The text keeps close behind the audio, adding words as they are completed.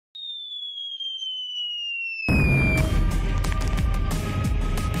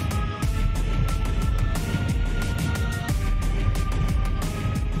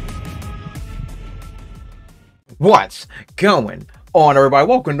What's going on, everybody?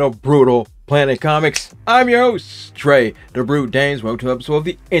 Welcome to Brutal Planet Comics. I'm your host, Trey, the Brute Dames. Welcome to an episode of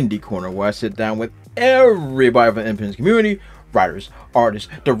the Indie Corner, where I sit down with everybody from the independent community, writers, artists,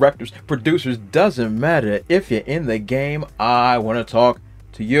 directors, producers. Doesn't matter if you're in the game, I want to talk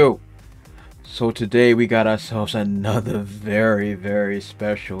to you. So today we got ourselves another very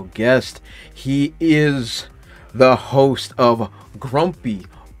special guest. He is the host of Grumpy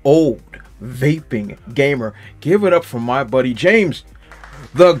Old Vaping Gamer. Give it up for my buddy James,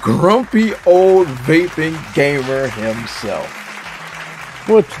 the Grumpy Old Vaping Gamer himself.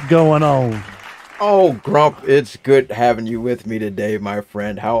 What's going on? Oh, Grump, it's good having you with me today, my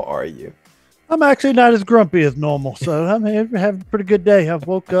friend. How are you? I'm actually not as grumpy as normal, so I'm having a pretty good day. I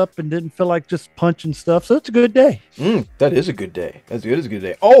woke up and didn't feel like just punching stuff, so it's a good day. That is a good day. That's good. It's a good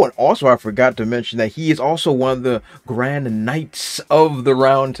day. Oh, and also I forgot to mention that he is also one of the Grand Knights of the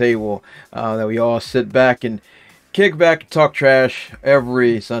Round Table, that we all sit back and kick back and talk trash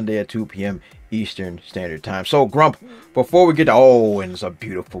every Sunday at 2 p.m. Eastern Standard Time. So, Grump, before we get to, and it's a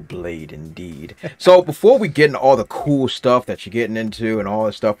beautiful blade indeed. So, before we get into all the cool stuff that you're getting into and all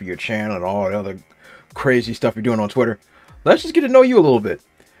the stuff for your channel and all the other crazy stuff you're doing on Twitter, let's just get to know you a little bit.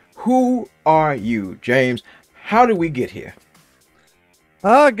 Who are you, James? How did we get here?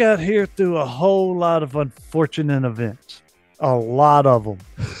 I got here through a whole lot of unfortunate events. A lot of them.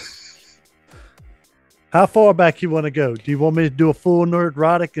 How far back you want to go? Do you want me to do a full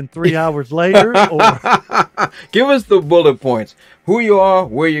nerdrotic in 3 hours later? Or? Give us the bullet points. Who you are,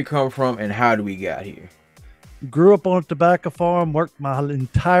 where you come from, and how do we get here? Grew up on a tobacco farm, worked my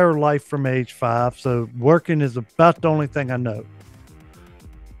entire life from age 5, so working is about the only thing I know.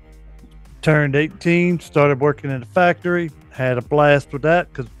 Turned 18, started working in a factory, had a blast with that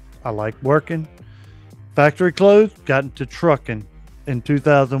because I like working. Factory closed, got into trucking in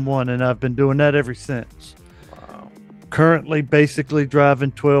 2001, and I've been doing that ever since. Wow. Currently basically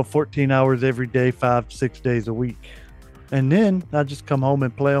driving 12-14 hours every day, 5-6 days a week, and then I just come home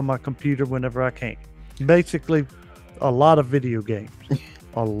and play on my computer whenever I can. Basically a lot of video games.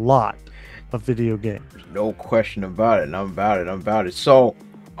 A lot of video games. No question about it. I'm about it. So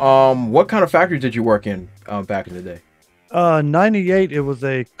what kind of factory did you work in back in the day? 98, it was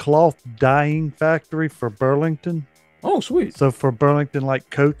a cloth dyeing factory for Burlington. Oh, sweet. So for Burlington, like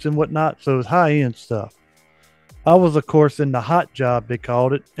coats and whatnot. So it was high-end stuff. I was, of course, in the hot job, they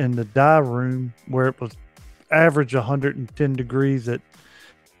called it, in the dye room where it was average 110 degrees.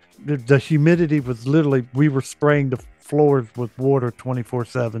 The humidity was literally, we were spraying the floors with water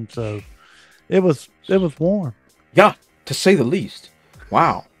 24/7. So it was warm. Yeah, to say the least.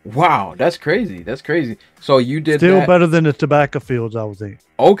 Wow, that's crazy. So you did still that. Better than the tobacco fields I was in.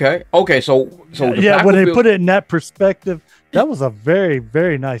 Okay. So yeah, when they put it in that perspective, that was a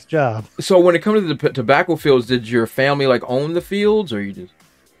very nice job. So when it comes to the tobacco fields, did your family like own the fields, or you just?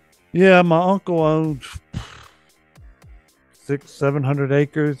 Yeah, my uncle owned 600-700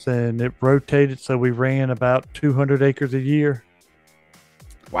 acres, and it rotated, so we ran about 200 acres a year.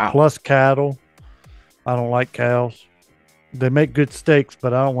 Wow. Plus cattle. I don't like cows. They make good steaks,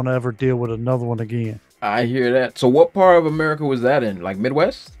 but I don't want to ever deal with another one again. I hear that. So what part of America was that in? Like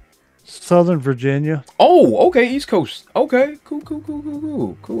Midwest? Southern Virginia. Oh, okay, East Coast. Okay,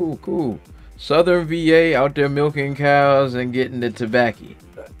 cool. Southern VA out there milking cows and getting the tobacco.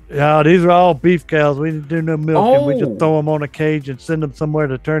 Yeah, these are all beef cows. We didn't do no milking. We Oh. just throw them on a cage and send them somewhere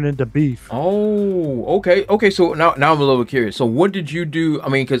to turn into beef. Oh, okay. So now I'm a little curious. So what did you do? I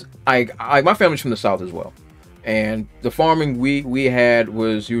mean, because my family's from the South as well. And the farming we had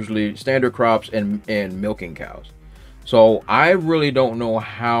was usually standard crops and milking cows. So I really don't know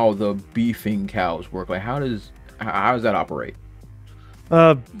how the beefing cows work. Like how does that operate?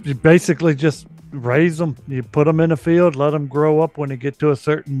 You basically just raise them. You put them in a field, let them grow up. When they get to a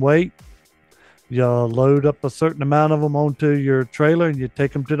certain weight, you load up a certain amount of them onto your trailer and you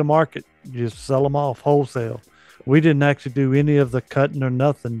take them to the market. You just sell them off wholesale. We didn't actually do any of the cutting or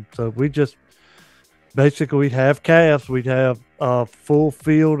nothing. So we just basically, we'd have calves. We'd have a full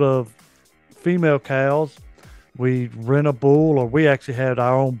field of female cows. We'd rent a bull, or we actually had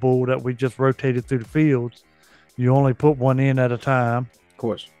our own bull that we just rotated through the fields. You only put one in at a time. Of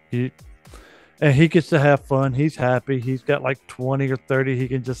course. And he gets to have fun. He's happy. He's got like 20 or 30. He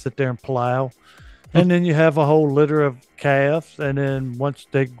can just sit there and plow. And then you have a whole litter of calves. And then once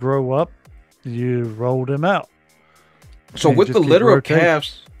they grow up, you roll them out. So with the litter of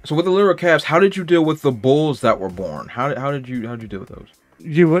calves... So with the litter of calves, how did you deal with the bulls that were born? How did you deal with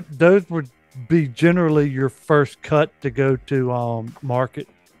those? Those would be generally your first cut to go to market.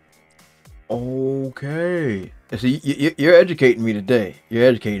 Okay. See, you're educating me today. You're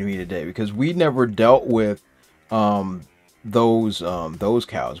educating me today because we never dealt with those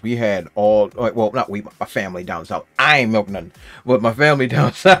cows. We had well, not we, my family down south. I ain't milking nothing, but my family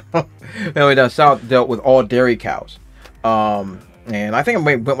down south, dealt with all dairy cows. And I think I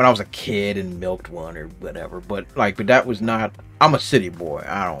went when I was a kid and milked one or whatever. But that was not. I'm a city boy.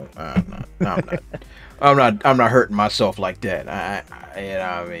 I'm not hurting myself like that.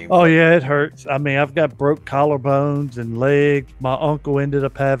 I mean. Oh yeah, it hurts. I mean, I've got broke collarbones and legs. My uncle ended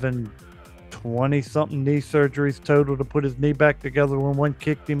up having 20-something knee surgeries total to put his knee back together when one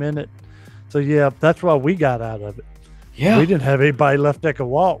kicked him in it. So yeah, that's why we got out of it. Yeah, we didn't have anybody left that could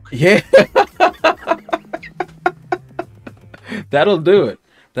walk. Yeah. That'll do it.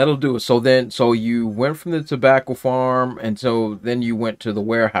 So you went from the tobacco farm, and so then you went to the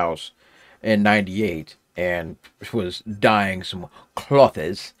warehouse in '98 and was dyeing some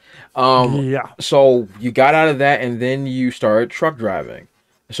clothes. Yeah. So you got out of that, and then you started truck driving.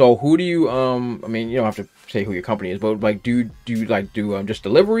 So who do you I mean, you don't have to say who your company is, but do you just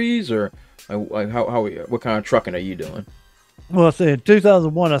deliveries, or how what kind of trucking are you doing? Well, see, in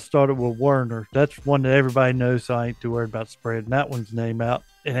 2001, I started with Werner. That's one that everybody knows, so I ain't too worried about spreading that one's name out.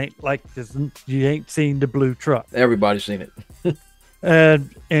 It ain't like this. You ain't seen the blue truck. Everybody's seen it.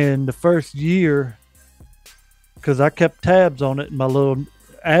 And in the first year, because I kept tabs on it in my little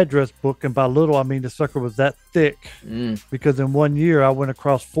address book, and by little, I mean the sucker was that thick. Because in 1 year, I went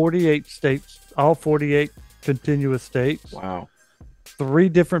across 48 states, all 48 continuous states. Wow. 3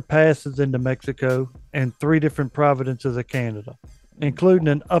 different passes into Mexico, and 3 different provinces of Canada, including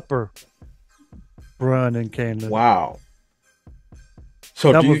an upper run in Canada. Wow.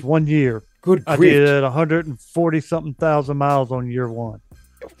 So that was 1 year. Good grief. I did 140-something thousand miles on year 1.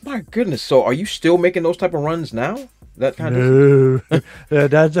 My goodness. So are you still making those type of runs now? That kind of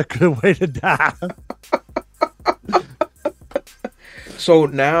that's a good way to die. So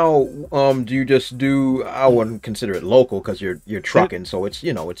now, do you just do? I wouldn't consider it local because you're trucking, so it's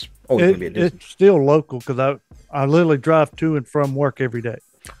it's always gonna be a distance. It's still local because I literally drive to and from work every day.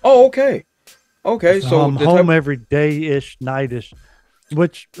 Oh, okay. So I'm home every day-ish, night-ish,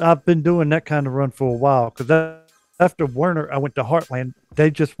 which I've been doing that kind of run for a while. Because after Werner, I went to Heartland.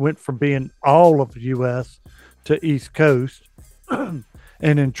 They just went from being all of the U.S. to East Coast, and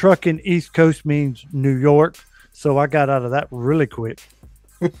in trucking, East Coast means New York. So I got out of that really quick.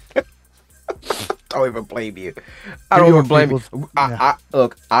 Don't even blame you. I don't even blame you.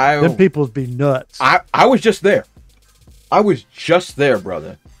 Look, them people's be nuts. I was just there.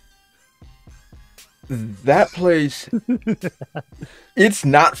 Brother. That place, it's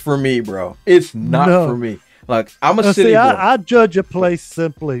not for me, bro. It's not for me. Like, I'm a city boy. I judge a place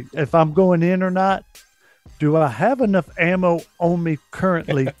simply if I'm going in or not. Do I have enough ammo on me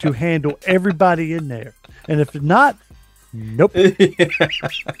currently to handle everybody in there? And if not, nope.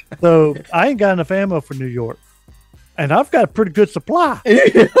 So I ain't got enough ammo for New York. And I've got a pretty good supply.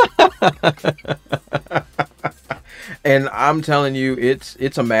 And I'm telling you,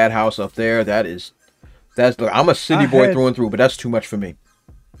 it's a madhouse up there. I'm a city boy through and through, but that's too much for me.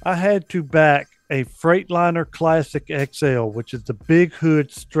 I had to back a Freightliner Classic XL, which is the big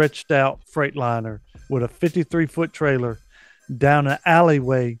hood stretched out Freightliner with a 53-foot trailer down an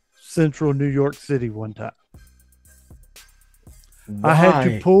alleyway, central New York City one time. Why? I had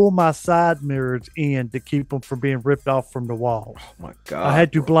to pull my side mirrors in to keep them from being ripped off from the wall. Oh my God. I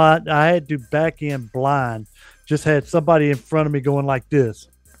had to back in blind. Just had somebody in front of me going like this,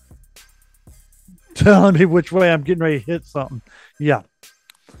 telling me which way I'm getting ready to hit something. Yeah.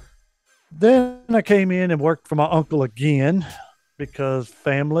 Then I came in and worked for my uncle again because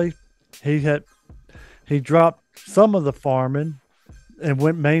family. He dropped some of the farming and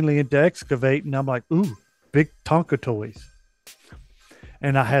went mainly into excavating. I'm like, ooh, big Tonka toys.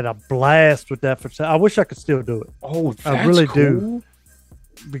 And I had a blast with that. I wish I could still do it. Oh, that's I really cool.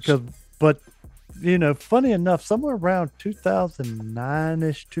 do. But funny enough, somewhere around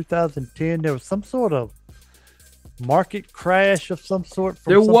 2009-ish, 2010, there was some sort of market crash of some sort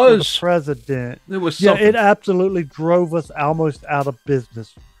from sort of president. There was something. Yeah, it absolutely drove us almost out of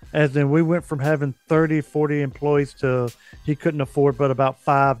business. As in, we went from having 30, 40 employees to he couldn't afford but about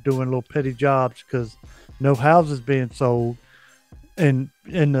 5 doing little petty jobs because no houses being sold. And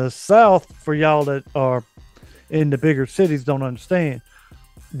in the South, for y'all that are in the bigger cities don't understand,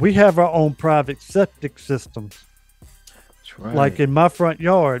 we have our own private septic systems. That's right. Like in my front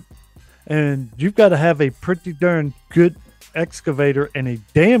yard. And you've got to have a pretty darn good excavator and a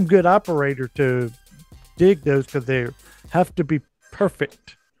damn good operator to dig those because they have to be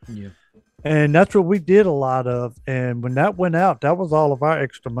perfect. Yeah. And that's what we did a lot of. And when that went out, that was all of our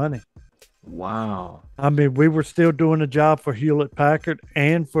extra money. Wow. I mean, we were still doing a job for Hewlett Packard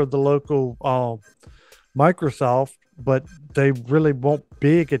and for the local Microsoft, but they really weren't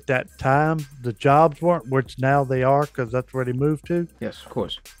big at that time. The jobs weren't, which now they are because that's where they moved to. Yes, of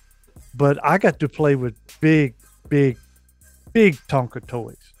course. But I got to play with big, big, big Tonka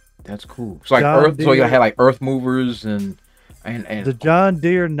toys. That's cool. So like John Earth. So you Deere- had like Earth movers and The John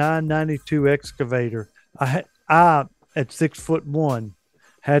Deere 992 excavator. I at 6'1"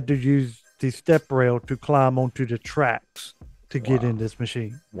 had to use the step rail to climb onto the tracks to get in this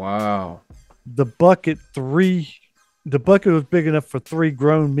machine. Wow. The bucket was big enough for 3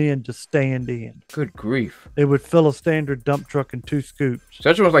 grown men to stand in. Good grief. It would fill a standard dump truck in 2 scoops.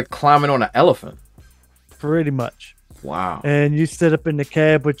 So that was like climbing on an elephant. Pretty much. Wow. And you sit up in the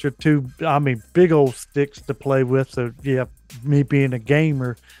cab with your 2, big old sticks to play with. So yeah, me being a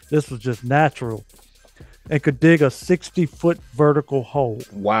gamer, this was just natural. And could dig a 60-foot vertical hole.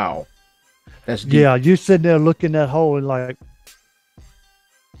 Wow. That's deep. Yeah, you sitting there looking at that hole and like,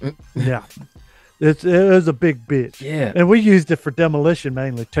 yeah. It was a big bitch. Yeah. And we used it for demolition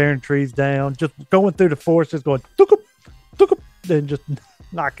mainly, tearing trees down, just going through the forest, just going, tuk-up, tuk-up, then just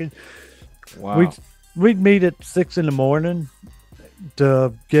knocking. Wow. We'd meet at 6 a.m.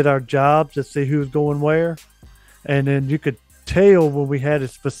 to get our jobs to see who's going where. And then you could tell when we had a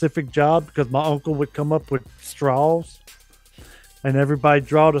specific job because my uncle would come up with straws and everybody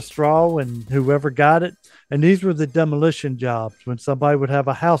draw the straw and whoever got it. And these were the demolition jobs when somebody would have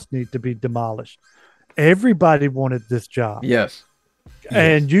a house need to be demolished. Everybody wanted this job. Yes.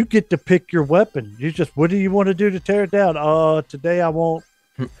 And you get to pick your weapon. You just, what do you want to do to tear it down? Today I want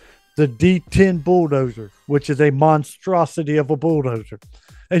the D10 bulldozer, which is a monstrosity of a bulldozer.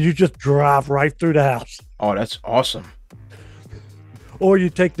 And you just drive right through the house. Oh, that's awesome. Or you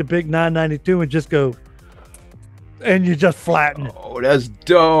take the big 992 and just go, and you just flatten it. Oh, that's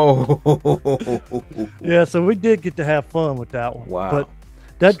dope. Yeah, so we did get to have fun with that one. Wow. But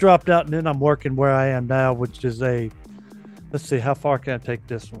that dropped out, and then I'm working where I am now, which is let's see, how far can I take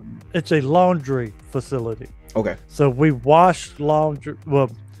this one? It's a laundry facility. Okay. So we wash laundry.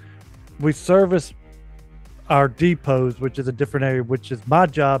 Well, we service our depots, which is a different area, which is my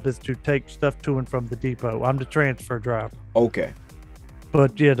job is to take stuff to and from the depot. I'm the transfer driver. Okay.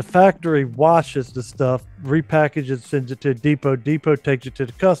 But yeah, the factory washes the stuff, repackages, sends it to a depot. Depot takes it to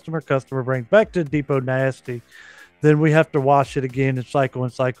the customer. Customer brings back to the depot nasty. Then we have to wash it again and cycle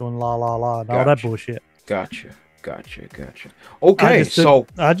and la and all that bullshit. Gotcha. Okay,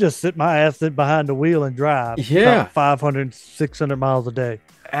 I just sit my ass behind the wheel and drive. Yeah. 500, 600 miles a day.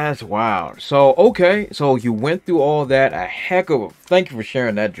 That's wild. So, okay. So you went through all that. Thank you for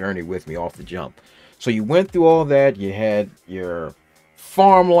sharing that journey with me off the jump. So you went through all that. You had your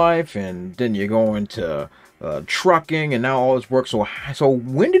farm life, and then you're going to trucking, and now all this work. So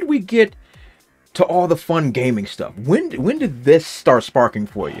when did we get to all the fun gaming stuff? When did this start sparking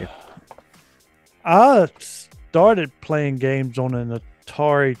for you? I started playing games on an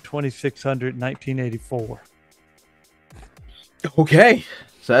Atari 2600 in 1984. Okay.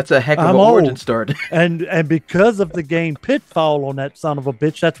 So that's a heck of an origin start. And because of the game Pitfall on that son of a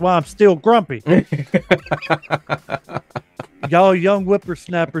bitch, that's why I'm still grumpy. Y'all young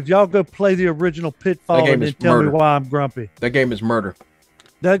whippersnappers, y'all go play the original Pitfall and then tell me why I'm grumpy. That game is murder.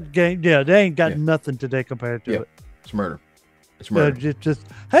 That game, yeah, they ain't got nothing today compared to it. It's murder. It's murder. Just,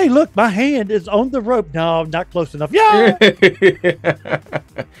 hey, look, my hand is on the rope. No, not close enough. Yeah.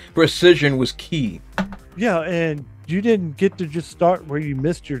 Precision was key. Yeah, and you didn't get to just start where you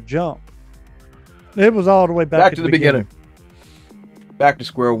missed your jump. It was all the way back to the beginning. Back to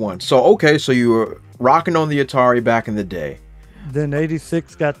square one. So, okay, so you were rocking on the Atari back in the day. Then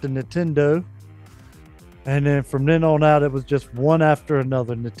 86 got the Nintendo. And then from then on out, it was just one after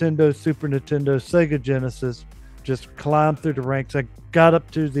another. Nintendo, Super Nintendo, Sega Genesis. Just climbed through the ranks. I got up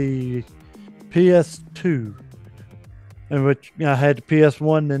to the PS2. In which I had the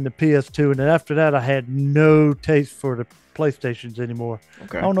PS1 and the PS2. And then after that, I had no taste for the PlayStations anymore.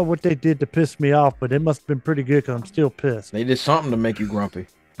 Okay. I don't know what they did to piss me off, but it must have been pretty good because I'm still pissed. They did something to make you grumpy.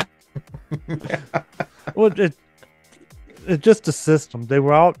 Well, it's just a system. They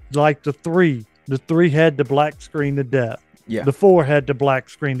were all like the 3. The 3 had the black screen of death. Yeah. The 4 had the black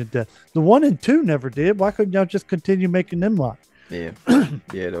screen of death. The 1 and 2 never did. Why couldn't y'all just continue making them like? Yeah.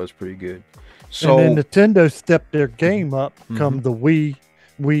 Yeah, that was pretty good. So, and then Nintendo stepped their game up, come the Wii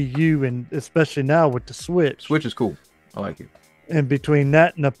U, and especially now with the Switch. Switch is cool. I like it. And between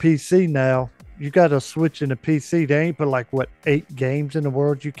that and a PC now, you got a Switch and a PC. They ain't but like, 8 games in the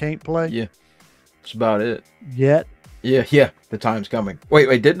world you can't play? Yeah. That's about it. Yet? Yeah. The time's coming. Wait,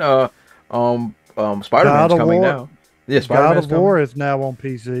 didn't Spider-Man's coming now? Yeah, Spider-Man's God of War is now on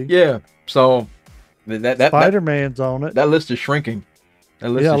PC. Yeah. So that Spider-Man's on it. That list is shrinking. That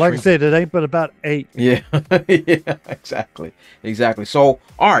list Yeah, is like I shrinking. said, it ain't but about 8. Yeah, yeah, exactly. So,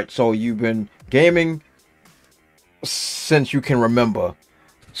 all right. So you've been gaming since you can remember.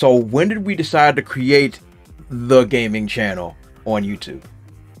 So when did we decide to create the gaming channel on YouTube?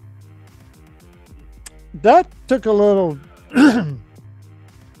 That took a little. That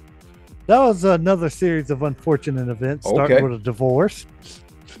was another series of unfortunate events, starting Okay. with a divorce.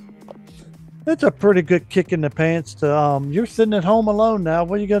 It's a pretty good kick in the pants to you're sitting at home alone now.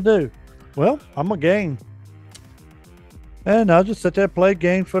 What are you gonna do? Well, I'm a game. And I'll just sit there and play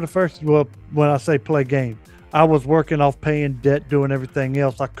games for the first. Well, when I say play game, I was working off paying debt, doing everything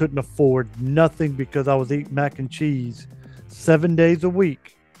else. I couldn't afford nothing because I was eating mac and cheese 7 days a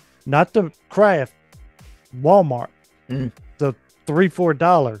week. Not the Kraft, Walmart, Mm. the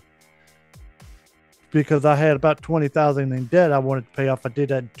 $3-4, because I had about 20,000 in debt I wanted to pay off. I did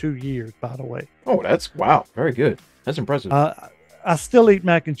that in 2 years, by the way. Oh, that's wow. Very good. That's impressive. I still eat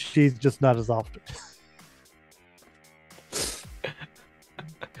mac and cheese, just not as often.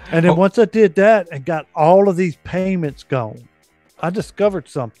 And then once I did that and got all of these payments gone, I discovered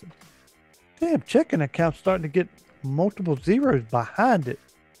something. Damn, checking account's starting to get multiple zeros behind it.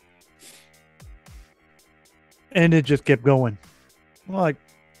 And it just kept going. I'm like,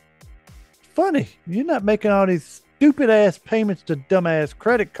 funny, you're not making all these stupid ass payments to dumbass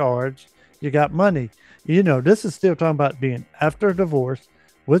credit cards. You got money. You know, this is still talking about being after a divorce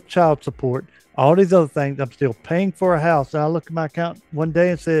with child support, all these other things. I'm still paying for a house. And I looked at my account one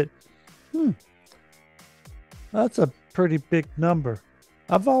day and said, that's a pretty big number.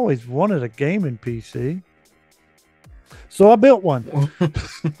 I've always wanted a gaming PC. So I built one.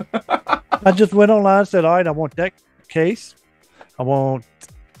 I just went online and said, all right, I want that case. I want,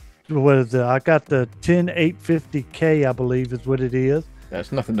 what is it? I got the 10850K, I believe is what it is.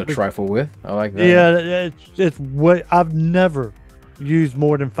 That's nothing to trifle with. I like that. Yeah, it's what I've never used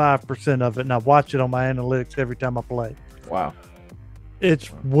more than 5% of it, and I watch it on my analytics every time I play. Wow.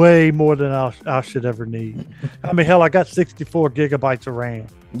 It's way more than I should ever need. I mean, hell, I got 64 gigabytes of RAM.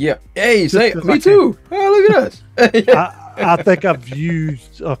 Yeah. Hey, say Just me like too. Oh, look at us. I think I've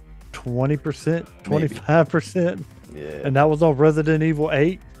used 20%, 25%, Yeah. and that was on Resident Evil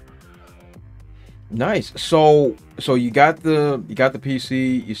 8. Nice. So you got the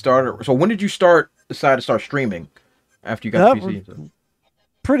PC. You started. So when did you decide to start streaming? After you got the PC.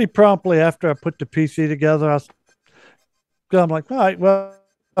 Pretty promptly after I put the PC together, I'm like, all right, well,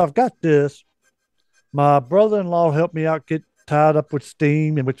 I've got this. My brother-in-law helped me out, get tied up with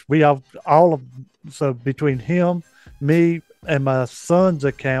Steam, in which we all of, so between him, me, and my son's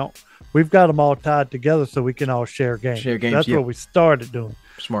account, we've got them all tied together so we can all share games. That's what we started doing.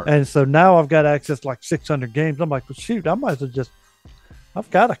 Smart. And so now I've got access to like 600 games. I'm like, well, shoot, I might as well I've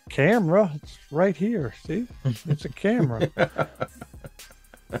got a camera. It's right here. See, it's a camera.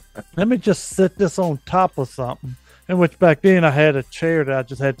 Let me just set this on top of something. In which back then I had a chair that I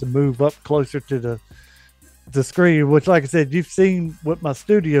just had to move up closer to the screen, which, like I said, you've seen what my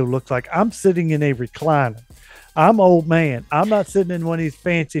studio looks like. I'm sitting in a recliner. I'm old man. I'm not sitting in one of these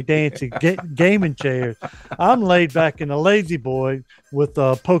fancy dancy gaming chairs. I'm laid back in a lazy boy with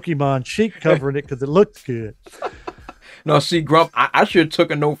a Pokemon sheet covering it because it looks good. No, see, Grump, I should have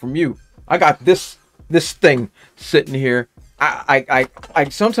took a note from you. I got this thing sitting here. I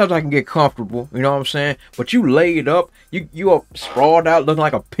sometimes I can get comfortable, you know what I'm saying? But you laid up, you up sprawled out looking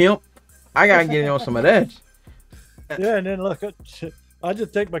like a pimp. I gotta get on some of that. Yeah, and then look, I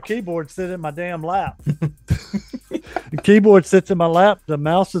just take my keyboard and sit in my damn lap. The keyboard sits in my lap, the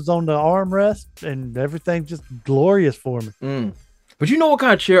mouse is on the armrest, and everything's just glorious for me. But you know what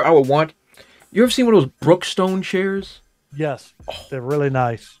kind of chair I would want? You ever seen one of those Brookstone chairs? Yes, they're really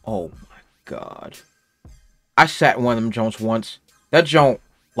nice. Oh my God. I sat in one of them joints once. That joint,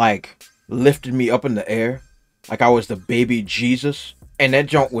 like, lifted me up in the air like I was the baby Jesus. And that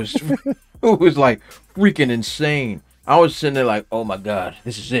joint was, it was like freaking insane. I was sitting there like, oh my God,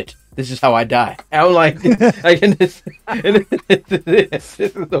 this is it. This is how I die. And I was like, this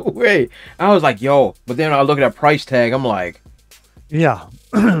is the way. I was like, yo. But then I look at that price tag. I'm like, yeah.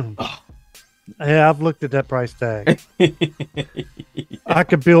 Yeah, I've looked at that price tag. I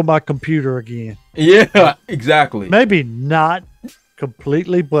could build my computer again. Yeah, exactly. Maybe not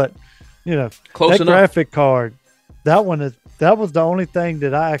completely, but you know, close that enough. Graphic card, that was the only thing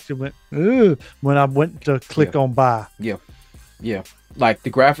that I actually went, ooh, when I went to click on buy. Yeah. Yeah. Like the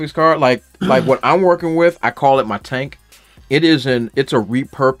graphics card, like what I'm working with, I call it my tank. It's a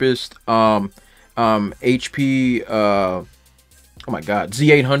repurposed HP oh my God,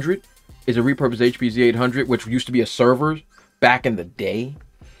 Z800. Is a repurposed HP Z800, which used to be a server back in the day.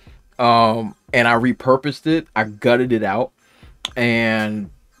 And I repurposed it. I gutted it out. and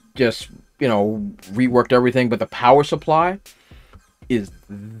just, reworked everything, but the power supply is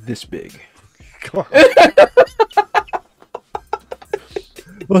this big.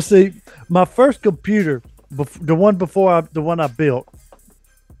 Well, see, my first computer, the one I built,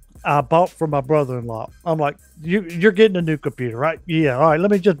 I bought for my brother-in-law. I'm like, you're getting a new computer, right? Yeah. All right. Let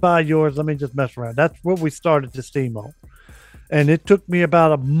me just buy yours. Let me just mess around. That's what we started to steam on. And it took me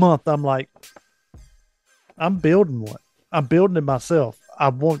about a month. I'm like, I'm building one. I'm building it myself.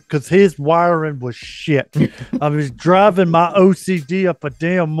 Because his wiring was shit. I was driving my OCD up a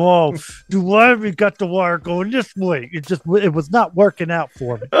damn wall. Why have you got the wire going this way? It was not working out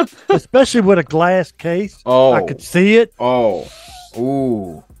for me, especially with a glass case. Oh, I could see it. Oh,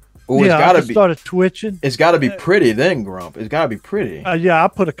 ooh, yeah, it's gotta be. Started twitching. It's got to be pretty, then, Grump. It's got to be pretty. Yeah, I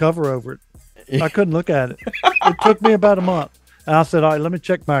put a cover over it. I couldn't look at it. It took me about a month, and I said, "All right, let me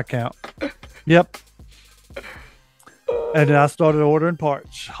check my account." Yep. And then I started ordering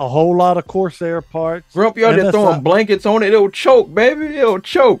parts, a whole lot of Corsair parts. Grump, y'all just throwing blankets on it. It'll choke, baby. It'll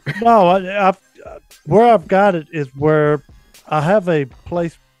choke. No, where I've got it is where I have a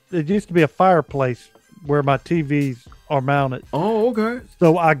place. It used to be a fireplace where my TVs are mounted. Oh, okay.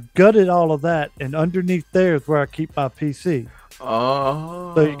 So I gutted all of that, and underneath there is where I keep my PC.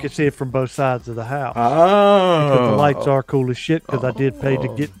 Oh. So you can see it from both sides of the house. Oh. Because the lights are cool as shit, because I did pay to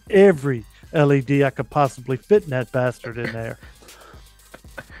get every LED I could possibly fit in that bastard in there.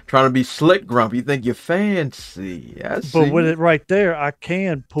 Trying to be slick, Grump. You think you're fancy. I see. But with it right there, I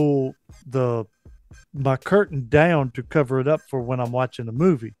can pull my curtain down to cover it up for when I'm watching a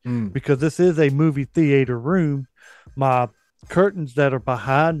movie. Because this is a movie theater room. My curtains that are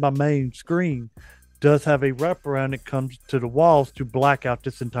behind my main screen does have a wraparound that comes to the walls to black out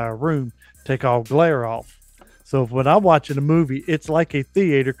this entire room, take all glare off. So when I'm watching a movie, it's like a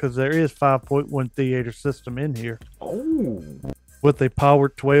theater because there is 5.1 theater system in here. Oh. With a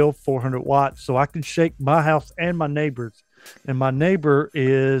powered 12, 400 watts. So I can shake my house and my neighbors. And my neighbor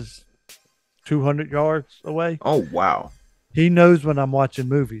is 200 yards away. Oh, wow. He knows when I'm watching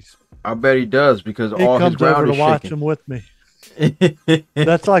movies. I bet he does because all his ground is shaking. He comes over to watch them with me.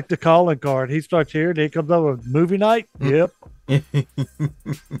 That's like the calling card. He starts here, and he comes over. Movie night? Yep. But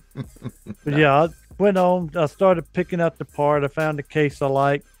yeah, I went on. I started picking up the part. I found a case I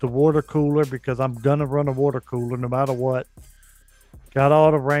like, the water cooler, because I'm going to run a water cooler no matter what. Got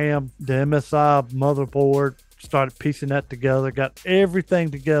all the RAM, the MSI motherboard, started piecing that together, got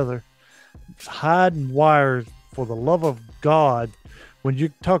everything together. Hiding wires, for the love of God, when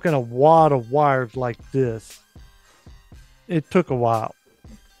you're talking a wad of wires like this, it took a while.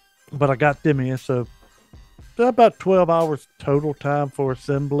 But I got them in, so about 12 hours total time for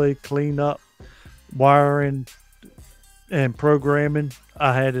assembly, cleanup, wiring, and programming.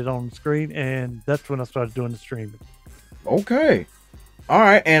 I had it on the screen, and that's when I started doing the streaming. Okay. All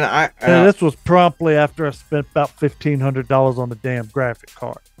right, and this was promptly after I spent about $1,500 on the damn graphic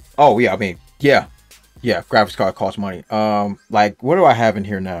card. Oh yeah, I mean, yeah, graphics card costs money. Like, what do I have in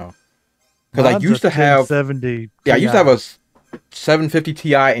here now? Because I used to have 70. Yeah, I used to have a 750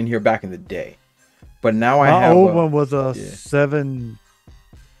 Ti in here back in the day, but now I have. My old one was a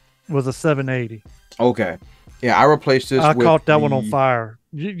 780. Okay, yeah, I replaced this. I caught that one on fire.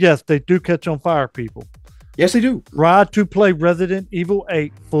 Yes, they do catch on fire, people. Yes, they do. Ride to play Resident Evil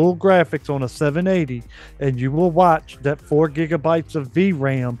 8 full graphics on a 780, and you will watch that 4 gigabytes of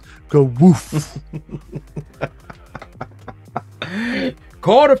VRAM go woof.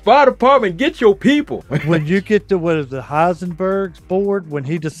 Call the fire department. Get your people. When you get to what is the Heisenberg's board, when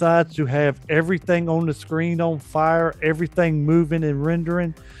he decides to have everything on the screen on fire, everything moving and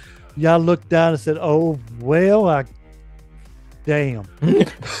rendering, y'all looked down and said, "Oh well, damn."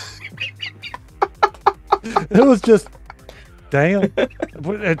 It was just, damn.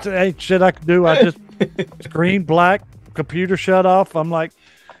 It ain't shit I can do. I just screen black, computer shut off. I'm like,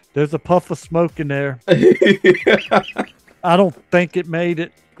 there's a puff of smoke in there. I don't think it made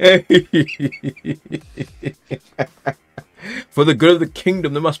it. For the good of the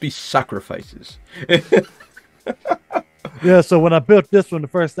kingdom, there must be sacrifices. Yeah, so when I built this one, the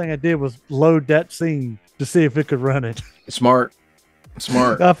first thing I did was load that scene to see if it could run it. Smart.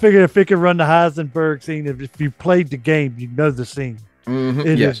 I figured if it could run the Heisenberg scene, if you played the game, you know the scene.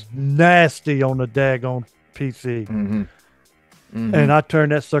 It is nasty on the daggone PC. And I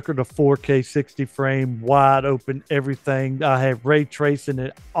turned that sucker to 4K 60 frame, wide open, everything. I have ray tracing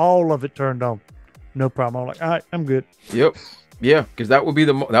it, all of it turned on. No problem. I'm like, all right, I'm good. Yep. Yeah, because that would be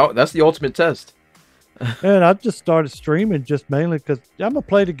that's the ultimate test. And I just started streaming just mainly because I'm going to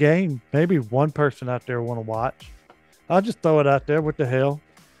play the game. Maybe one person out there want to watch. I'll just throw it out there. What the hell?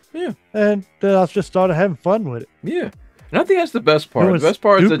 Yeah. And then I just started having fun with it. Yeah. And I think that's the best part. The best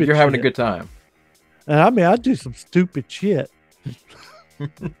part is that you're having a good time. And I mean, I do some stupid shit.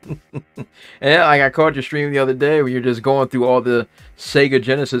 Yeah, like I caught your stream the other day where you're just going through all the Sega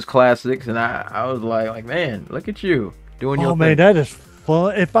Genesis classics, and I was like, man, look at you doing your thing. Oh man, that is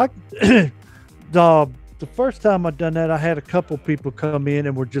fun. If I the first time I done that, I had a couple people come in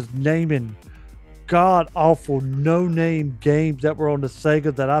and were just naming god awful no name games that were on the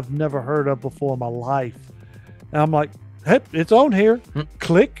Sega that I've never heard of before in my life. And I'm like, hey, it's on here.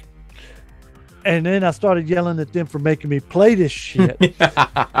 Click. And then I started yelling at them for making me play this shit.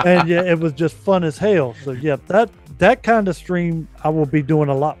 And yeah, it was just fun as hell. So yeah, that kind of stream I will be doing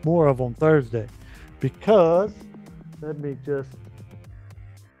a lot more of on Thursday, because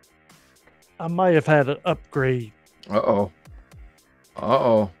I might have had an upgrade. Uh-oh.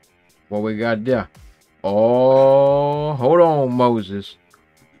 What we got there? Oh, hold on, Moses.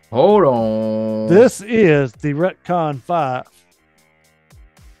 Hold on. This is the Retcon 5.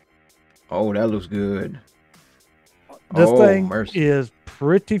 Oh, that looks good. This thing is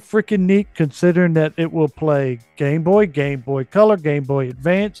pretty freaking neat, considering that it will play Game Boy, Game Boy Color, Game Boy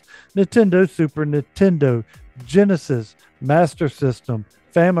Advance, Nintendo, Super Nintendo, Genesis, Master System,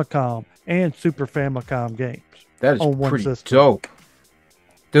 Famicom, and Super Famicom games. That is pretty dope.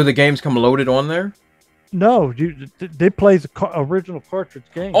 Do the games come loaded on there? No, they play the original cartridge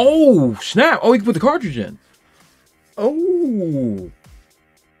game. Oh, snap. Oh, you can put the cartridge in.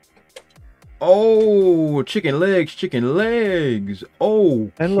 Oh, chicken legs.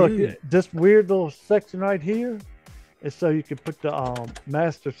 Oh, and look, this weird little section right here is so you can put the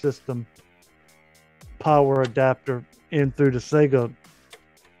Master System power adapter in through the Sega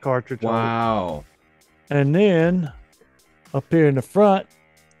cartridge. Wow. And then up here in the front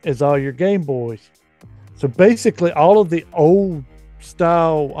is all your Game Boys. So basically all of the old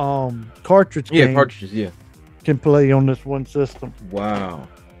style cartridge games can play on this one system. Wow.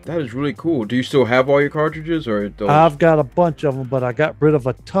 That is really cool. Do you still have all your cartridges, or those? I've got a bunch of them, but I got rid of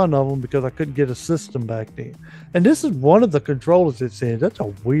a ton of them because I couldn't get a system back then. And this is one of the controllers it's in. That's a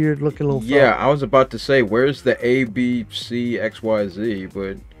weird looking little Yeah, I was about to say, where's the A, B, C, X, Y, Z?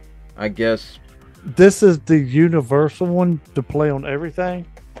 But I guess this is the universal one to play on everything.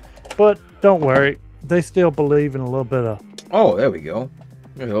 But don't worry, they still believe in a little bit of... Oh, there we go.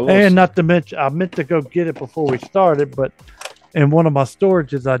 And not to mention, I meant to go get it before we started, but in one of my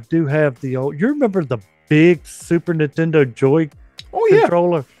storages, I do have the old... You remember the big Super Nintendo Joy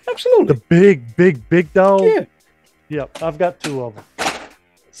controller? Absolutely. The big dog? Yeah. Yep, I've got two of them.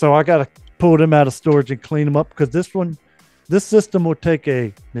 So I got to pull them out of storage and clean them up, because this system will take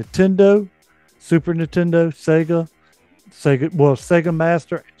a Nintendo, Super Nintendo, Sega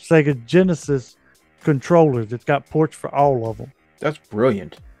Master, Sega Genesis controllers. It's got ports for all of them. That's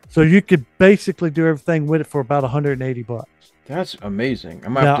brilliant. So you could basically do everything with it for about $180. That's amazing.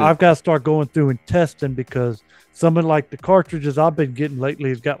 I've got to start going through and testing, because some of like the cartridges I've been getting lately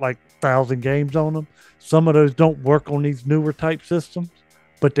has got like 1,000 games on them. Some of those don't work on these newer type systems,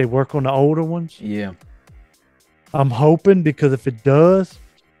 but they work on the older ones. Yeah. I'm hoping, because if it does,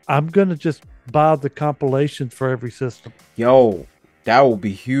 I'm going to just buy the compilations for every system. Yo, that will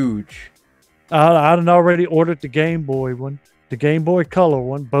be huge. I already ordered the Game Boy one, the Game Boy Color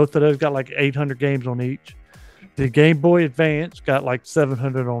one. Both of those got like 800 games on each. The Game Boy Advance got like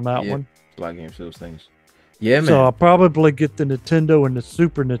 700 on that one. A lot of games for those things. Yeah, man. So I'll probably get the Nintendo and the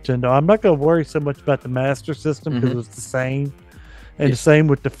Super Nintendo. I'm not going to worry so much about the Master System, because it's the same. And the same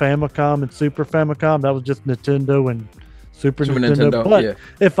with the Famicom and Super Famicom. That was just Nintendo and Super Nintendo. But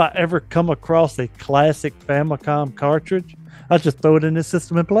if I ever come across a classic Famicom cartridge, I just throw it in this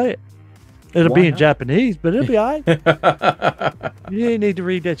system and play it. It'll be in Japanese, but it'll be all right. You didn't need to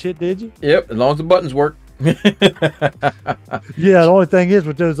read that shit, did you? Yep, as long as the buttons work. Yeah, the only thing is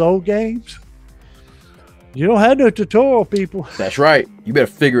with those old games, you don't have no tutorial, people. That's right. You better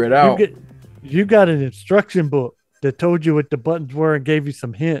figure it out. You got an instruction book that told you what the buttons were and gave you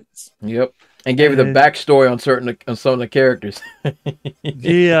some hints. Yep. And gave you the backstory on some of the characters.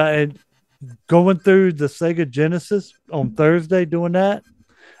 Yeah, and going through the Sega Genesis on Thursday doing that,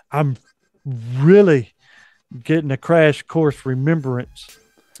 I'm really getting a crash course remembrance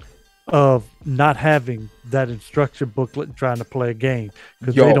of not having that instruction booklet and trying to play a game,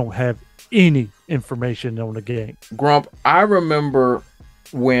 because they don't have any information on the game. Grump, I remember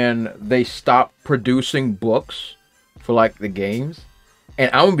when they stopped producing books for like the games, and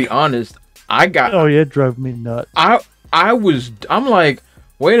I'm gonna be honest, it drove me nuts. I'm like,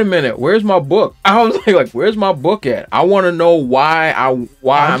 wait a minute, where's my book? I was like, where's my book at? I want to know why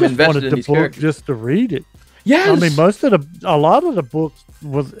I'm invested in these characters. Just to read it. Yes. I mean, a lot of the books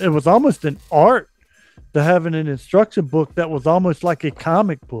was almost an art to having an instruction book that was almost like a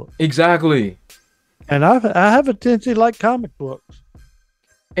comic book. Exactly. And I have a tendency like comic books.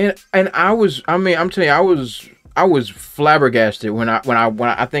 And I was, I mean, I'm telling you, I was flabbergasted when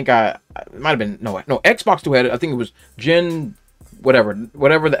I think it might have been no Xbox 2 had it. I think it was whatever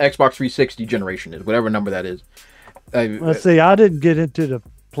the Xbox 360 generation is, whatever number that is. Let's see, I didn't get into the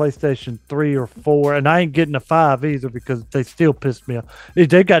PlayStation 3 or 4, and I ain't getting a 5 either because they still pissed me off.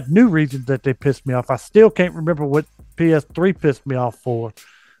 They got new reasons that they pissed me off. I still can't remember what PS3 pissed me off for,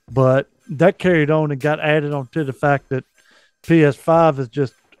 but that carried on and got added on to the fact that PS5 is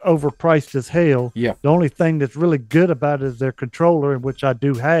just overpriced as hell. Yeah. The only thing that's really good about it is their controller, which I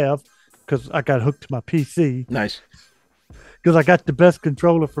do have because I got hooked to my PC. Nice. Because I got the best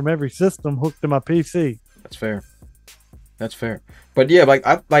controller from every system hooked to my PC. That's fair. That's fair. But yeah,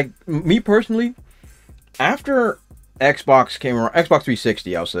 like me personally, after Xbox came around, Xbox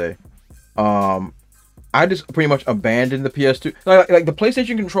 360, I'll say, I just pretty much abandoned the PS2. Like the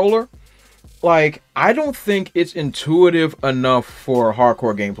PlayStation controller, like I don't think it's intuitive enough for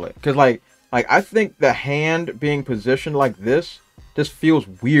hardcore gameplay. Because like I think the hand being positioned like this just feels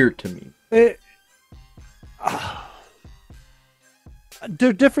weird to me. There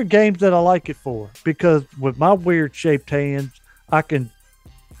are different games that I like it for, because with my weird shaped hands, I can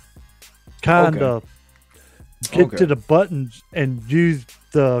kind of get to the buttons and use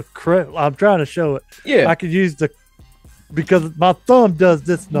the correct. I'm trying to show it. Yeah. I can use because my thumb does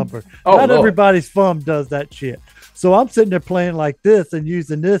this number. Oh, Not Lord. everybody's thumb does that shit. So I'm sitting there playing like this and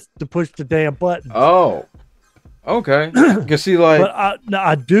using this to push the damn buttons. Oh. Okay. You can see like. But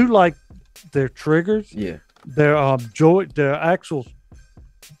I do like their triggers. Yeah. Their their actual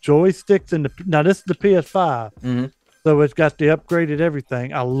joysticks now this is the PS5, so it's got the upgraded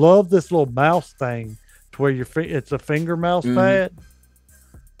everything. I love this little mouse thing to where it's a finger mouse pad,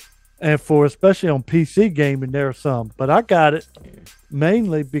 and for especially on PC gaming there are some, but I got it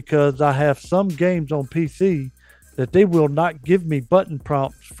mainly because I have some games on PC that they will not give me button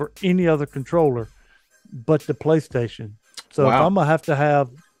prompts for any other controller but the PlayStation. So if I'm gonna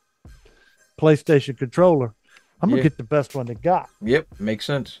have PlayStation controller, I'm going to get the best one they got. Yep, makes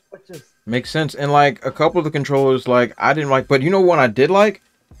sense. Makes sense. And like a couple of the controllers, like I didn't like, but you know what I did like?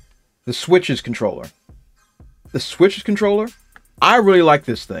 The Switch's controller. The Switch's controller, I really like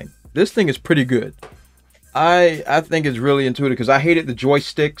this thing. This thing is pretty good. I think it's really intuitive because I hated the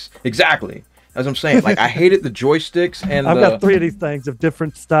joysticks. Exactly. As I'm saying, like I hated the joysticks and I've got 3 of these things of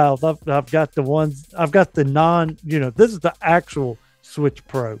different styles. I've got the ones, I've got the this is the actual Switch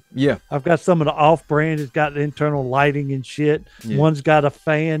Pro. Yeah. I've got some of the off-brand. It's got internal lighting and shit. Yeah. One's got a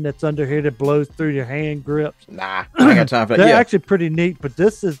fan that's under here that blows through your hand grips. Nah, I ain't got time for that. They're actually pretty neat, but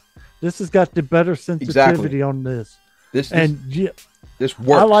this has got the better sensitivity on this. This works.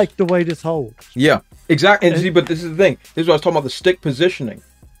 I like the way this holds. Yeah, exactly. And see, but this is the thing. This is what I was talking about, the stick positioning.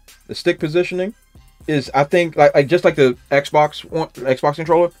 The stick positioning is, I think, like just like the Xbox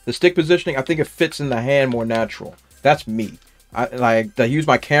controller, the stick positioning, I think it fits in the hand more natural. That's me. I like to use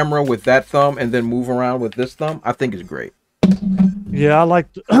my camera with that thumb and then move around with this thumb. I think is great. Yeah, I like.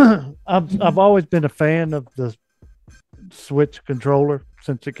 I've always been a fan of the Switch controller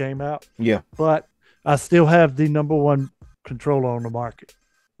since it came out. Yeah, but I still have the #1 controller on the market.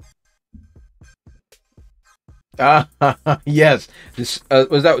 Yes. This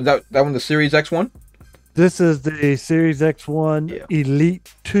was that one the Series X1? This is the Series X1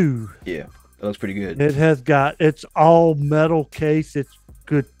 Elite 2. Yeah. That looks pretty good. It's all metal case. It's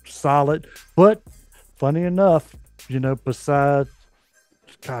good, solid. But funny enough, besides,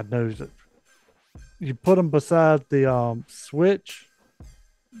 God knows it, you put them beside the Switch,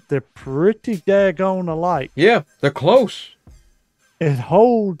 they're pretty daggone alike. Yeah, they're close. It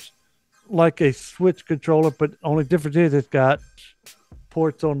holds like a Switch controller, but only difference is it's got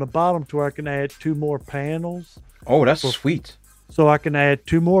ports on the bottom to where I can add 2 more panels. Oh, that's sweet. So I can add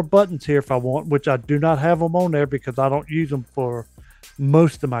 2 more buttons here if I want, which I do not have them on there because I don't use them for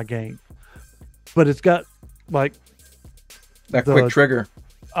most of my games. But it's got like that quick trigger.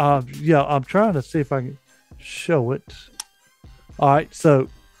 Yeah, I'm trying to see if I can show it. All right, so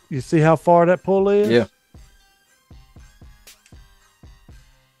you see how far that pull is? Yeah.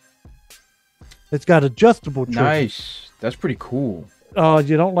 It's got adjustable triggers. Nice. That's pretty cool.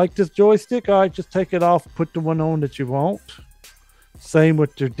 You don't like this joystick? All right, just take it off, put the one on that you want. Same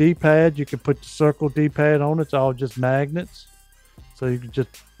with your D-pad. You can put the circle D-pad on. It's all just magnets. So you can just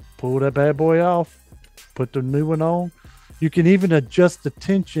pull that bad boy off, put the new one on. You can even adjust the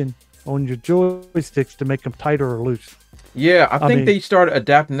tension on your joysticks to make them tighter or loose. Yeah, I think they started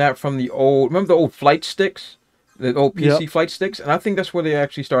adapting that from remember the old flight sticks? The old PC flight sticks? And I think that's where they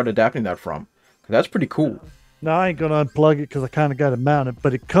actually started adapting that from. That's pretty cool. Now I ain't gonna unplug it because I kind of got it mounted,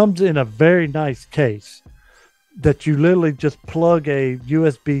 but it comes in a very nice case that you literally just plug a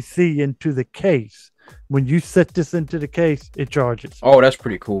USB-C into the case. When you set this into the case, it charges. Oh, that's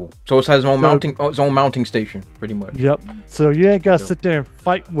pretty cool. So it has its own mounting station, pretty much. Yep. So you ain't got to sit there and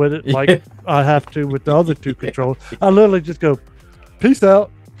fight with it like I have to with the other two controllers. I literally just go, peace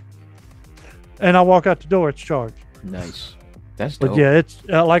out, and I walk out the door. It's charged. Nice. That's dope. But yeah, it's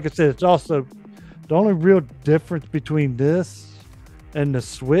like I said, it's also the only real difference between this and the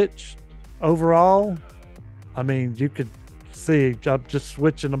Switch overall. I mean, you could see I'm just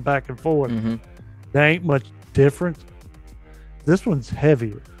switching them back and forth. Mm-hmm. There ain't much difference. This one's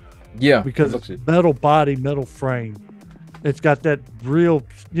heavier. Yeah, because it's metal body, metal frame. It's got that real,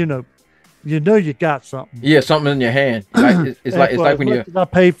 you got something. Yeah, something in your hand. It's like when you. I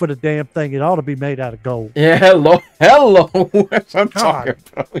paid for the damn thing. It ought to be made out of gold. Yeah, hello. That's what I'm talking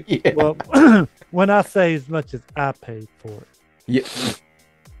about. Yeah. Well, when I say as much as I paid for it, yeah.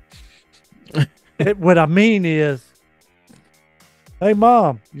 What I mean is, hey,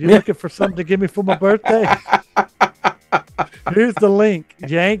 Mom, you looking for something to give me for my birthday? Here's the link.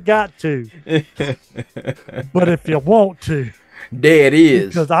 You ain't got to. But if you want to. There it is.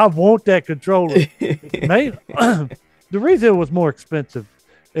 Because I want that controller. The reason it was more expensive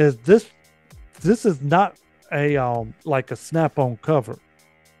is this is not a like a snap-on cover.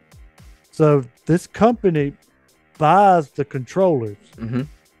 So this company buys the controllers. Mm-hmm.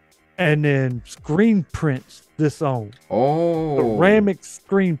 And then screen prints this on. Oh. Ceramic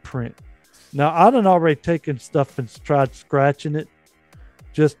screen print. Now, I done already taken stuff and tried scratching it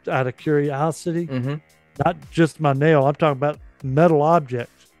just out of curiosity. Mm-hmm. Not just my nail. I'm talking about metal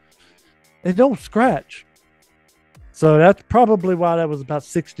objects. They don't scratch. So that's probably why that was about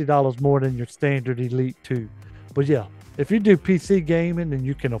 $60 more than your standard Elite 2. But yeah, if you do PC gaming and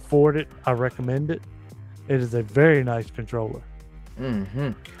you can afford it, I recommend it. It is a very nice controller.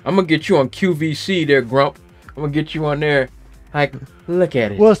 Mm-hmm. I'm gonna get you on QVC there, Grump. I'm gonna get you on there. Like, look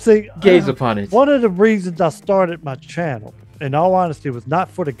at it. Well, see, gaze upon it. One of the reasons I started my channel, in all honesty, was not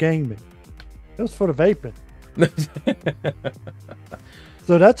for the gaming. It was for the vaping.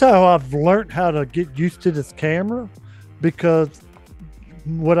 So that's how I've learned how to get used to this camera, because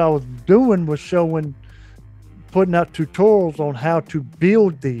what I was doing was putting out tutorials on how to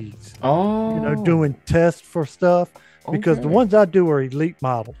build these. Oh. Doing tests for stuff. Because the ones I do are elite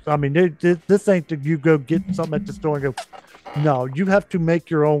models. I mean, this ain't that you go get something at the store and go. No, you have to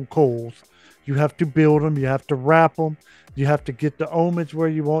make your own coils. You have to build them. You have to wrap them. You have to get the ohmage where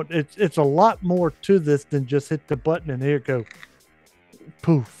you want. It's a lot more to this than just hit the button and here it go.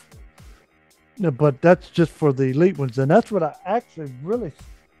 Poof. But that's just for the elite ones. And that's what I actually really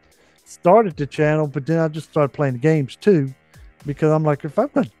started the channel. But then I just started playing the games too. Because I'm like, if I'm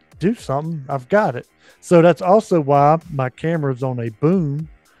going to do something, I've got it. So that's also why my camera is on a boom,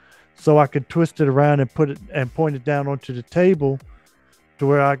 so I could twist it around and put it and point it down onto the table, to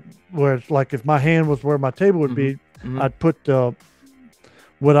where it's like if my hand was where my table would be, I'd put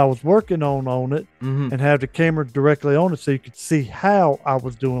what I was working on it and have the camera directly on it, so you could see how I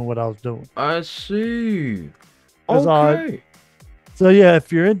was doing what I was doing. I see. Okay. So yeah,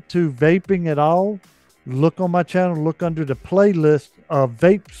 if you're into vaping at all, look on my channel. Look under the playlist of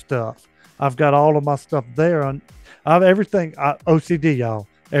vape stuff. I've got all of my stuff there. Everything, OCD, y'all.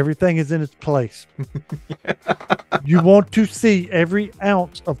 Everything is in its place. You want to see every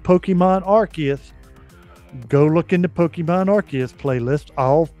ounce of Pokemon Arceus, go look in the Pokemon Arceus playlist.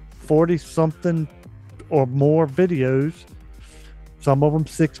 All 40-something or more videos, some of them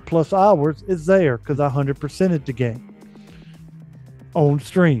 6+ hours, is there because I 100%ed the game on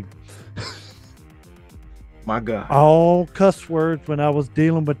stream. My God. All cuss words when I was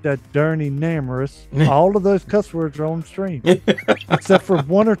dealing with that dirty Namorous. All of those cuss words are on stream. Except for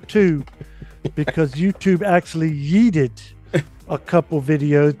one or two, because YouTube actually yeeted a couple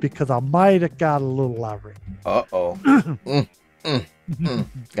videos because I might have got a little irate. Uh-oh. Got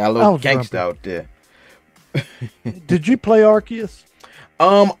a little gangsta out there. Did you play Arceus?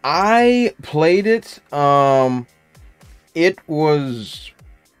 I played it. It was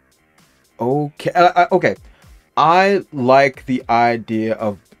okay. Okay. I like the idea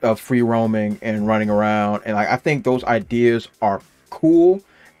of free roaming and running around, and I think those ideas are cool.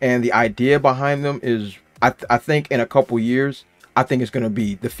 And the idea behind them is, I think in a couple years, I think it's going to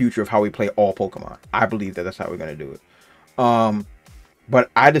be the future of how we play all Pokemon. I believe that's how we're going to do it.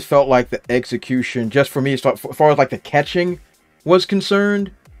 But I just felt like the execution, just for me, as far as like the catching was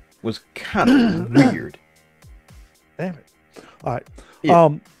concerned, was kind of weird. Damn it. All right. Yeah.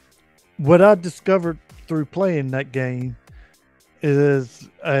 What I discovered through playing that game is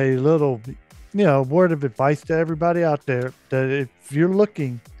a little word of advice to everybody out there, that if you're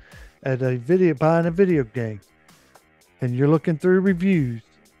looking at buying a video game and you're looking through reviews,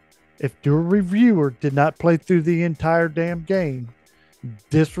 if your reviewer did not play through the entire damn game,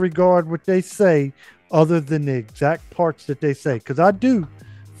 disregard what they say other than the exact parts that they say. Because I do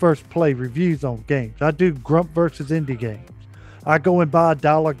first play reviews on games. I do Grump versus Indie games. I go and buy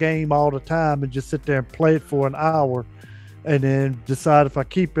 $1 game all the time and just sit there and play it for an hour and then decide if I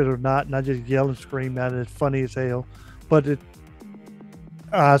keep it or not. And I just yell and scream at it. It's funny as hell. But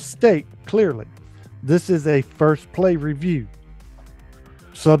I state clearly, this is a first play review,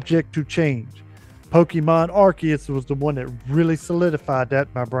 subject to change. Pokemon Arceus was the one that really solidified that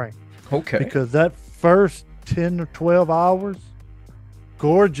in my brain. Okay. Because that first 10 or 12 hours,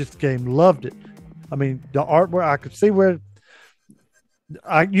 gorgeous game, loved it. I mean, the artwork, I could see where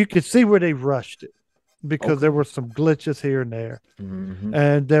you could see where they rushed it, because there were some glitches here and there. Mm-hmm.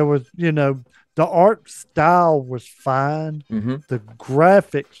 And there was, the art style was fine. Mm-hmm. The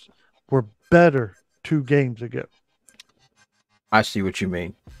graphics were better 2 games ago. I see what you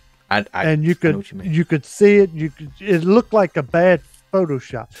mean. And you could see it. It looked like a bad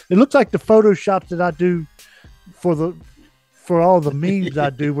Photoshop. It looks like the Photoshops that I do for all the memes I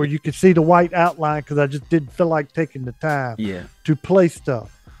do, where you can see the white outline, because I just didn't feel like taking the time to play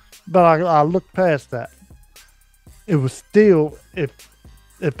stuff. But I looked past that. It was still, if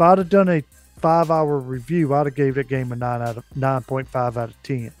I'd have done a 5-hour review, I'd have gave that game a 9.5 out of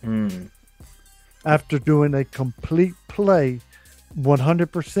 10. After doing a complete play,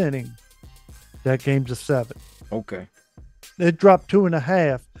 100%ing, that game's a 7. Okay. It dropped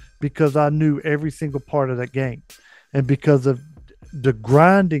 2.5 because I knew every single part of that game, and because of the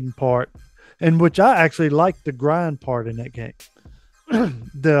grinding part, in which I actually liked the grind part in that game.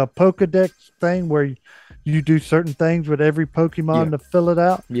 The Pokedex thing, where you do certain things with every Pokemon to fill it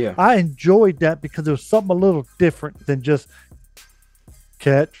out. Yeah, I enjoyed that because it was something a little different than just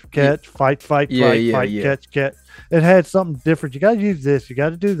catch, fight, catch. It had something different. You got to use this. You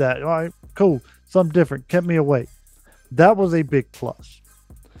got to do that. All right, cool. Something different. Kept me awake. That was a big plus.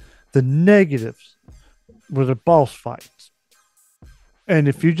 The negatives were the boss fights. And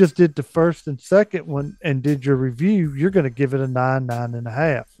if you just did the first and second one and did your review, you're going to give it a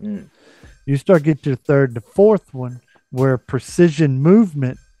 9.5. You start getting to the third and the fourth one, where precision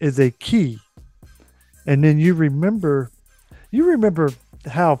movement is a key. And then you remember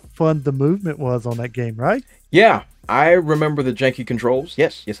how fun the movement was on that game, right? Yeah, I remember the janky controls.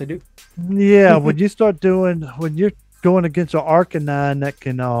 Yes, I do. Yeah, when you're going against an Arcanine that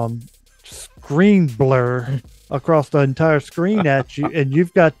can screen blur across the entire screen at you, and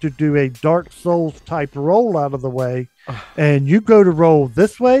you've got to do a Dark Souls type roll out of the way, and you go to roll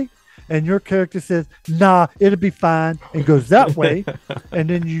this way, and your character says, nah, it'll be fine, and goes that way, and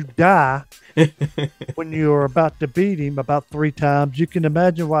then you die when you're about to beat him about 3 times. You can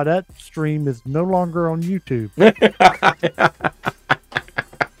imagine why that stream is no longer on YouTube.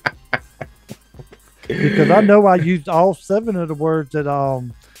 Because I know I used all 7 of the words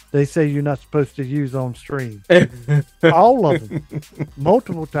that they say you're not supposed to use on stream. All of them.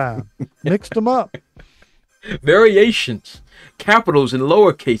 Multiple times. Mixed them up. Variations. Capitals and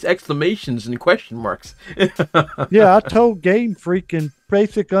lowercase, exclamations and question marks. Yeah, I told Game Freak in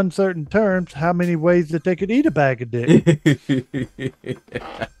basic uncertain terms how many ways that they could eat a bag of dick.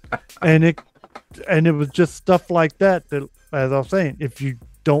 And it was just stuff like that, as I was saying, if you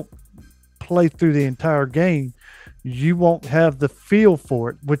don't play through the entire game, you won't have the feel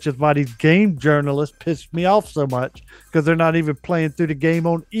for it, which is why these game journalists piss me off so much, because they're not even playing through the game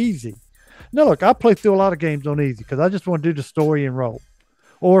on easy. Now, look, I play through a lot of games on easy because I just want to do the story and roll.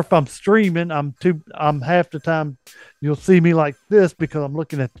 Or if I'm streaming, I'm half the time you'll see me like this because I'm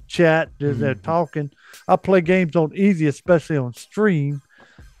looking at the chat, they're talking. I play games on easy, especially on stream,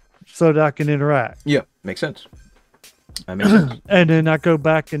 so that I can interact. Yeah, makes sense. That makes sense. And then I go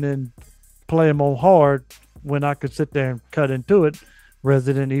back and then play them on hard when I could sit there and cut into it.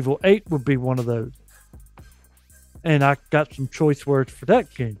 Resident Evil 8 would be one of those. And I got some choice words for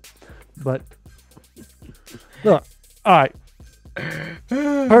that game. But look, all right.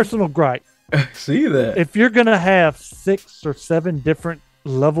 Personal gripe. See that? If you're going to have 6 or 7 different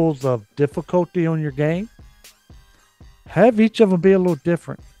levels of difficulty on your game, have each of them be a little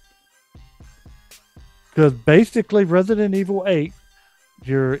different. Because basically Resident Evil 8,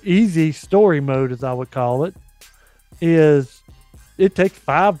 your easy story mode, as I would call it, is it takes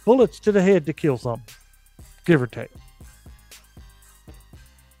 5 bullets to the head to kill something, give or take.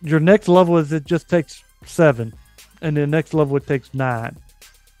 Your next level is it just takes 7, and the next level it takes 9.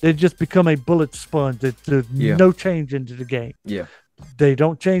 They just become a bullet sponge. There's no change into the game. Yeah. They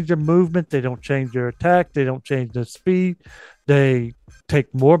don't change their movement. They don't change their attack. They don't change their speed. They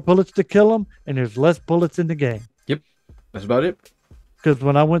take more bullets to kill them, and there's less bullets in the game. Yep, that's about it. Because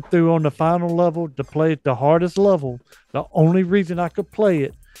when I went through on the final level to play it, the hardest level, the only reason I could play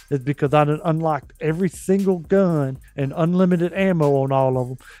it is because I had unlocked every single gun and unlimited ammo on all of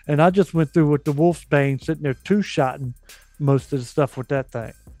them. And I just went through with the Wolfsbane sitting there two-shotting most of the stuff with that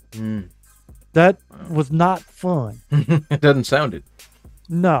thing. That was not fun. It doesn't sound it.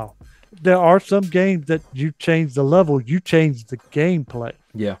 No. There are some games that you change the level, you change the gameplay.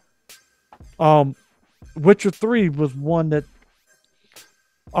 Yeah. Witcher 3 was one that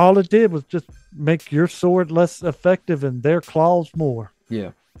all it did was just make your sword less effective and their claws more.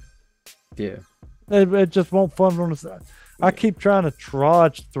 Yeah. Yeah. It just won't fun on the side. I keep trying to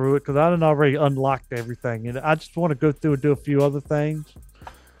trudge through it because I done already unlocked everything. And I just want to go through and do a few other things.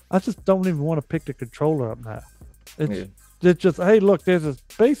 I just don't even want to pick the controller up now. It's just, hey, look, there's a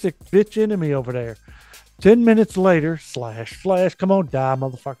basic bitch enemy over there. 10 minutes later, slash, come on, die,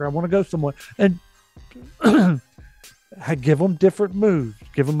 motherfucker. I want to go somewhere. And I give them different moves.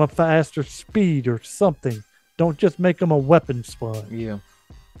 Give them a faster speed or something. Don't just make them a weapon spawn. Yeah.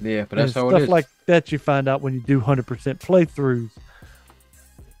 Yeah, but that's how it is. Stuff like that you find out when you do 100% playthroughs.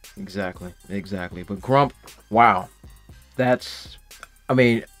 Exactly. But Grump, wow. That's, I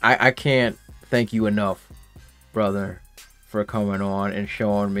mean, I can't thank you enough, brother, for coming on and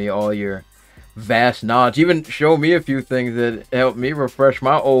showing me all your vast knowledge. Even show me a few things that helped me refresh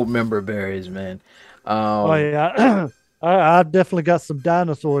my old member berries, man. Oh, yeah. I've definitely got some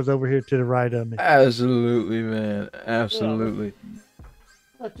dinosaurs over here to the right of me. Absolutely, man. Absolutely.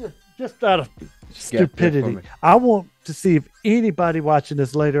 Just out of stupidity. I want to see if anybody watching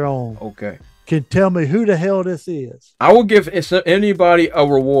this later on can tell me who the hell this is. I will give anybody a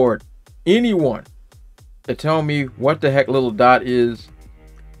reward. Anyone to tell me what the heck little dot is.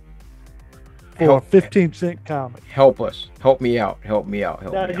 For a 15-cent comic. Help us. Help me out. Help me out.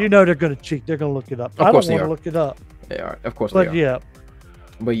 You know they're going to cheat. They're going to look it up. I don't want to look it up. They are. Of course they are.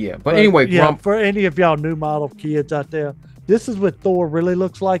 But anyway, Grump. For any of y'all new model kids out there, this is what Thor really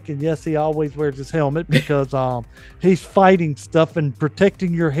looks like. And yes, he always wears his helmet because he's fighting stuff, and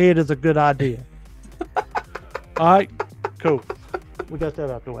protecting your head is a good idea. All right, cool. We got that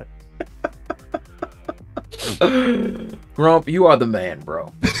out the way. Grump, you are the man,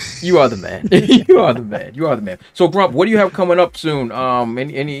 bro. You are the man. You are the man. You are the man. So, Grump, what do you have coming up soon?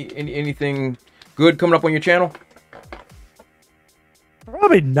 Anything good coming up on your channel?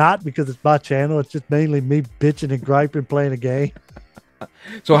 Probably not, because it's my channel. It's just mainly me bitching and griping playing a game.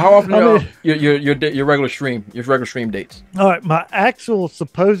 So how often your regular stream dates? All right, my actual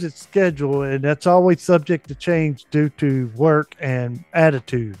supposed schedule, and that's always subject to change due to work and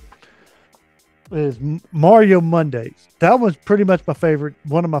attitude, is Mario Mondays. That was pretty much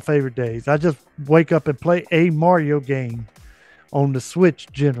one of my favorite days. I just wake up and play a Mario game on the Switch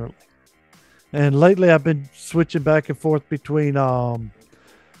generally. And lately I've been switching back and forth between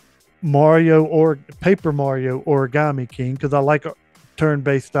Mario or Paper Mario Origami King, because I like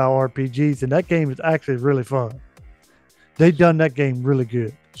turn-based style RPGs, and that game is actually really fun. They've done that game really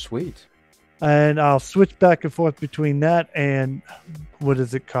good. Sweet. And I'll switch back and forth between that and what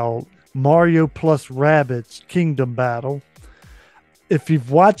is it called? Mario plus Rabbids Kingdom Battle. If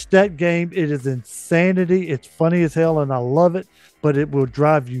you've watched that game, it is insanity. It's funny as hell, and I love it, but it will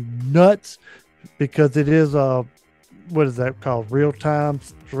drive you nuts because it is a, what is that called? Real-time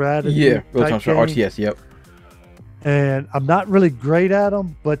strategy. Yeah, real-time strategy. RTS, yep. And I'm not really great at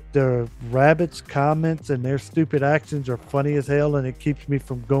them, but the rabbits' comments and their stupid actions are funny as hell, and it keeps me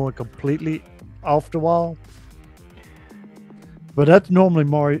from going completely off the wall. But that's normally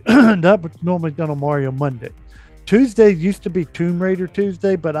Mario. That was normally done on Mario Monday. Tuesday used to be Tomb Raider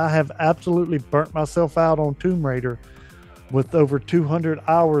Tuesday, but I have absolutely burnt myself out on Tomb Raider with over 200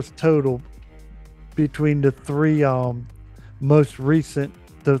 hours total between the three most recent,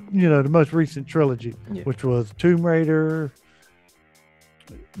 the most recent trilogy, which was Tomb Raider,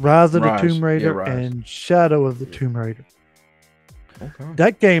 Rise of the Tomb Raider, and Shadow of the Tomb Raider. Okay.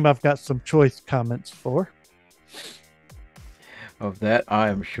 That game I've got some choice comments for. Of that, I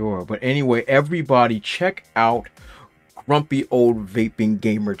am sure. But anyway, everybody check out Grumpy Old Vaping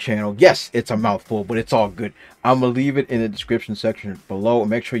Gamer channel. Yes, it's a mouthful, but it's all good. I'm going to leave it in the description section below.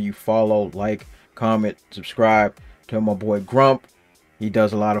 Make sure you follow, like, comment, subscribe to my boy Grump. He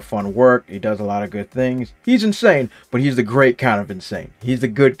does a lot of fun work. He does a lot of good things. He's insane, but he's the great kind of insane. He's the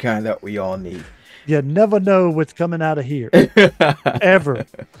good kind that we all need. You never know what's coming out of here. Ever.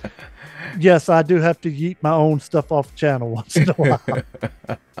 Yes, I do have to yeet my own stuff off the channel once in a while.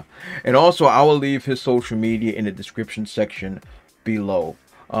 And also, I will leave his social media in the description section below.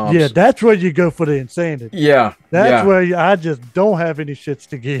 Yeah, that's where you go for the insanity. Yeah. That's where I just don't have any shits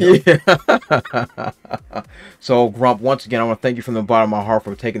to give. Yeah. So, Grump, once again, I want to thank you from the bottom of my heart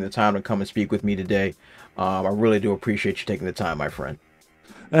for taking the time to come and speak with me today. I really do appreciate you taking the time, my friend.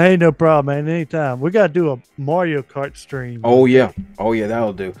 Ain't no problem, man. Anytime. We got to do a Mario Kart stream. Oh, yeah. Oh, yeah,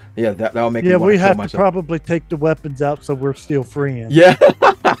 that'll do. Yeah, that'll make me want we to kill have myself. to probably take the weapons out so we're still friends. Yeah.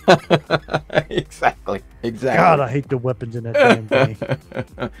 Exactly. God, I hate the weapons in that damn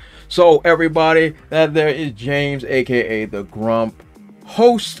game. So, everybody, that there is James, a.k.a. the Grump,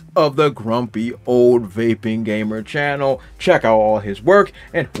 host of the Grumpy Old Vaping Gamer channel. Check out all his work.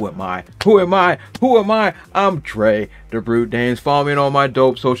 And who am I? Who am I? Who am I? I'm Dre, the Brute Danes. Follow me on all my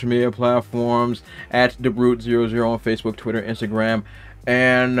dope social media platforms at TheBrute00 on Facebook, Twitter, Instagram,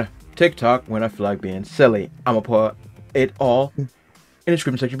 and TikTok when I feel like being silly. I'm going to put it all in the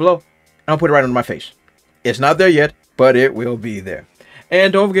description section below. And I'll put it right under my face. It's not there yet, but it will be there.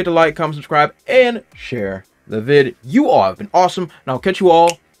 And don't forget to like, comment, subscribe, and share the vid. You all have been awesome, and I'll catch you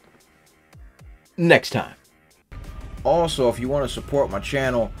all next time. Also, if you want to support my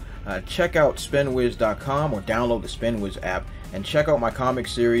channel, check out spinwiz.com or download the Spinwiz app and check out my comic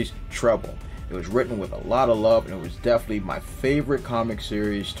series, Trouble. It was written with a lot of love, and it was definitely my favorite comic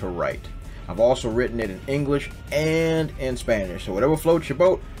series to write. I've also written it in English and in Spanish, so whatever floats your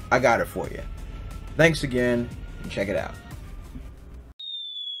boat, I got it for you. Thanks again, and check it out.